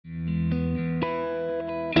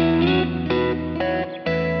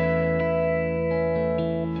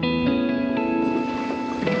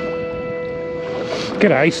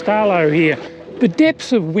G'day, Starlo here. The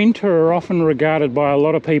depths of winter are often regarded by a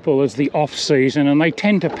lot of people as the off-season, and they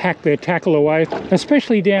tend to pack their tackle away,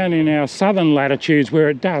 especially down in our southern latitudes where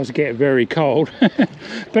it does get very cold.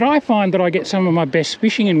 But I find that I get some of my best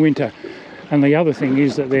fishing in winter. And the other thing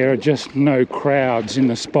is that there are just no crowds in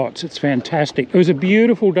the spots. It's fantastic. It was a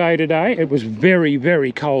beautiful day today. It was very,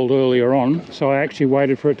 very cold earlier on, so I actually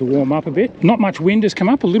waited for it to warm up a bit. Not much wind has come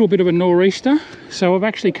up, a little bit of a nor'easter. So I've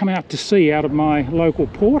actually come out to sea out of my local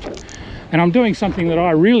port, and I'm doing something that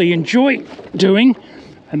I really enjoy doing,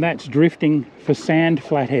 and that's drifting for sand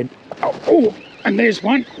flathead. Oh, and there's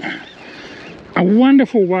one. A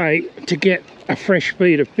wonderful way to get a fresh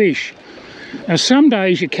feed of fish. Now, some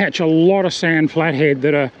days you catch a lot of sand flathead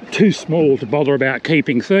that are too small to bother about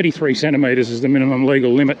keeping. 33 centimetres is the minimum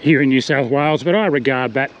legal limit here in New South Wales, but I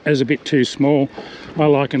regard that as a bit too small. I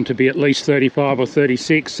like them to be at least 35 or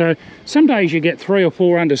 36. So some days you get 3 or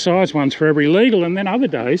 4 undersized ones for every legal, and then other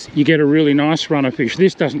days you get a really nice run of fish.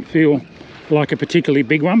 This doesn't feel like a particularly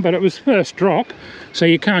big one, but it was first drop, so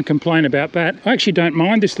you can't complain about that. I actually don't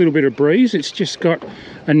mind this little bit of breeze. It's just got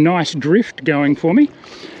a nice drift going for me.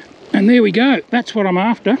 And there we go, that's what I'm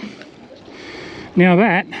after. Now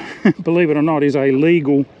that, believe it or not, is a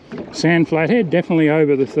legal sand flathead, definitely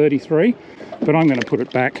over the 33, but I'm going to put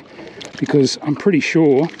it back because I'm pretty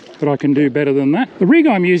sure that I can do better than that. The rig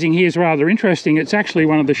I'm using here is rather interesting. It's actually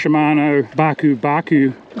one of the Shimano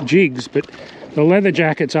Baku jigs, but the leather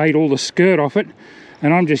jackets ate all the skirt off it,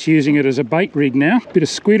 and I'm just using it as a bait rig now. Bit of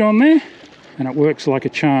squid on there, and it works like a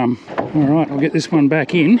charm. All right, I'll get this one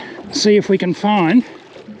back in, see if we can find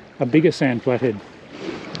a bigger sand flathead.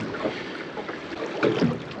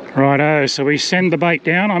 Righto, so we send the bait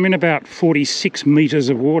down. I'm in about 46 metres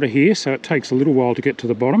of water here, so it takes a little while to get to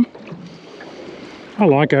the bottom. I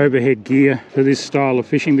like overhead gear for this style of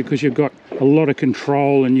fishing because you've got a lot of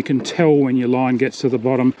control and you can tell when your line gets to the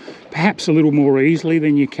bottom, perhaps a little more easily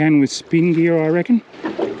than you can with spin gear, I reckon.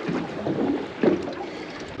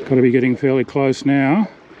 Got to be getting fairly close now,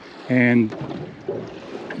 and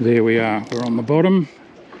there we are, we're on the bottom.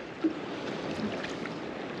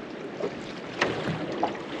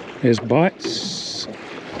 There's bites.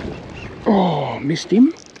 Oh, missed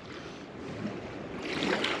him.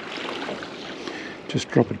 Just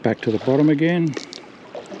drop it back to the bottom again.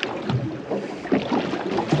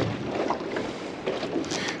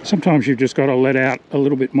 Sometimes you've just got to let out a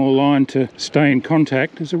little bit more line to stay in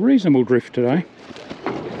contact. There's a reasonable drift today.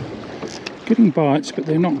 Getting bites, but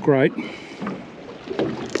they're not great.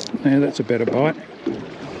 There, that's a better bite.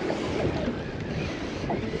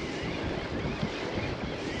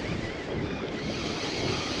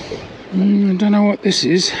 I don't know what this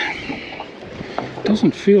is.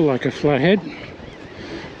 Doesn't feel like a flathead.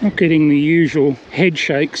 Not getting the usual head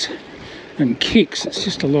shakes and kicks. It's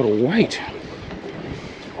just a lot of weight.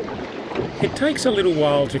 It takes a little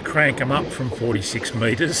while to crank them up from 46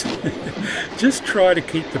 metres. Just try to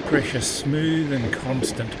keep the pressure smooth and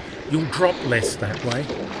constant. You'll drop less that way.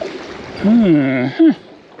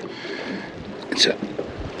 It's a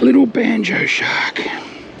little banjo shark.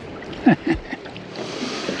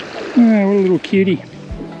 Oh, what a little cutie.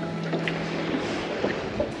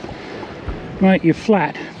 Mate, you're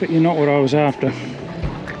flat, but you're not what I was after.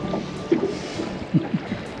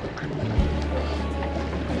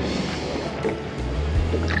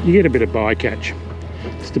 You get a bit of bycatch.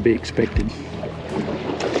 It's to be expected.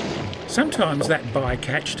 Sometimes that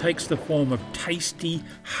bycatch takes the form of tasty,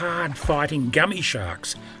 hard-fighting gummy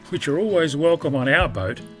sharks, which are always welcome on our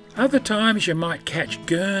boat. Other times you might catch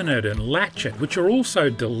gurnard and latchet, which are also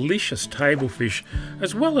delicious table fish,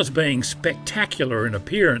 as well as being spectacular in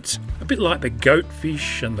appearance, a bit like the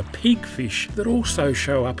goatfish and the pigfish that also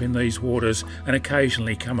show up in these waters and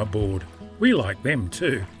occasionally come aboard. We like them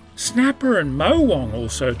too. Snapper and mowong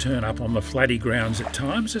also turn up on the flatty grounds at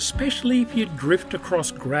times, especially if you drift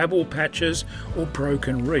across gravel patches or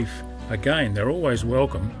broken reef. Again, they're always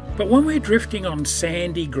welcome. But when we're drifting on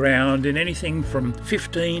sandy ground in anything from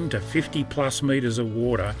 15 to 50 plus metres of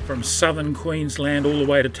water, from southern Queensland all the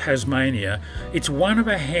way to Tasmania, it's one of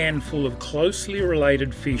a handful of closely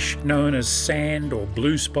related fish known as sand or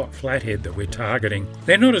blue spot flathead that we're targeting.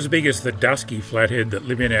 They're not as big as the dusky flathead that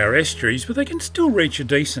live in our estuaries, but they can still reach a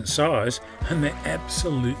decent size, and they're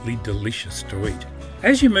absolutely delicious to eat.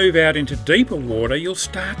 As you move out into deeper water, you'll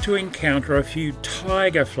start to encounter a few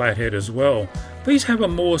tiger flathead as well. These have a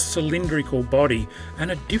more cylindrical body and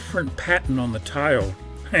a different pattern on the tail.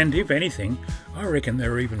 And if anything, I reckon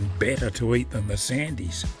they're even better to eat than the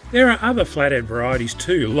sandies. There are other flathead varieties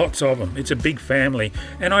too, lots of them. It's a big family,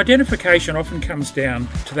 and identification often comes down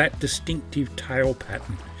to that distinctive tail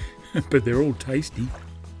pattern. But they're all tasty.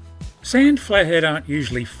 Sand flathead aren't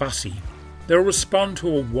usually fussy. They'll respond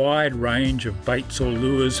to a wide range of baits or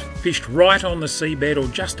lures fished right on the seabed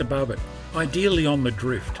or just above it, ideally on the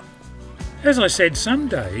drift. As I said, some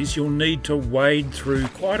days you'll need to wade through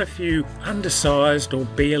quite a few undersized or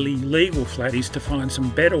barely legal flatties to find some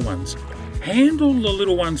better ones. Handle the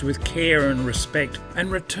little ones with care and respect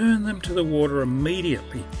and return them to the water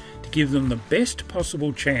immediately to give them the best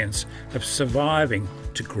possible chance of surviving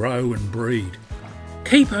to grow and breed.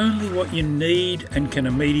 Keep only what you need and can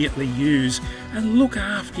immediately use, and look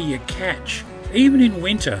after your catch. Even in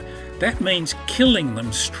winter, that means killing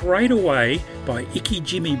them straight away by Icky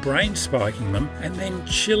Jimmy brain spiking them and then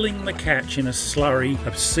chilling the catch in a slurry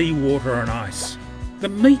of seawater and ice. The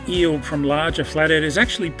meat yield from larger flathead is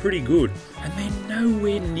actually pretty good, and they're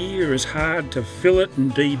nowhere near as hard to fillet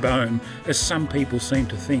and debone as some people seem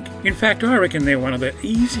to think. In fact, I reckon they're one of the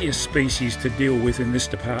easiest species to deal with in this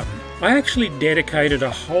department. I actually dedicated a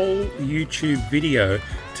whole YouTube video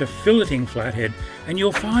to filleting flathead, and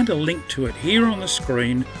you'll find a link to it here on the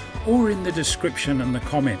screen or in the description and the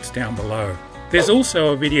comments down below. There's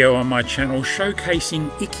also a video on my channel showcasing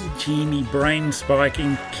Icky Jimmy brain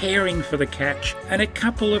spiking, caring for the catch, and a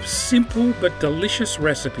couple of simple but delicious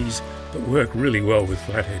recipes that work really well with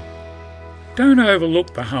flathead. Don't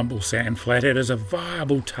overlook the humble sand flathead as a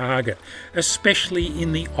viable target, especially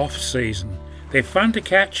in the off-season. They're fun to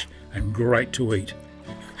catch and great to eat.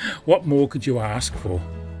 What more could you ask for?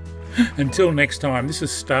 Until next time, this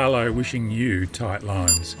is Starlo wishing you tight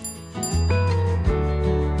lines.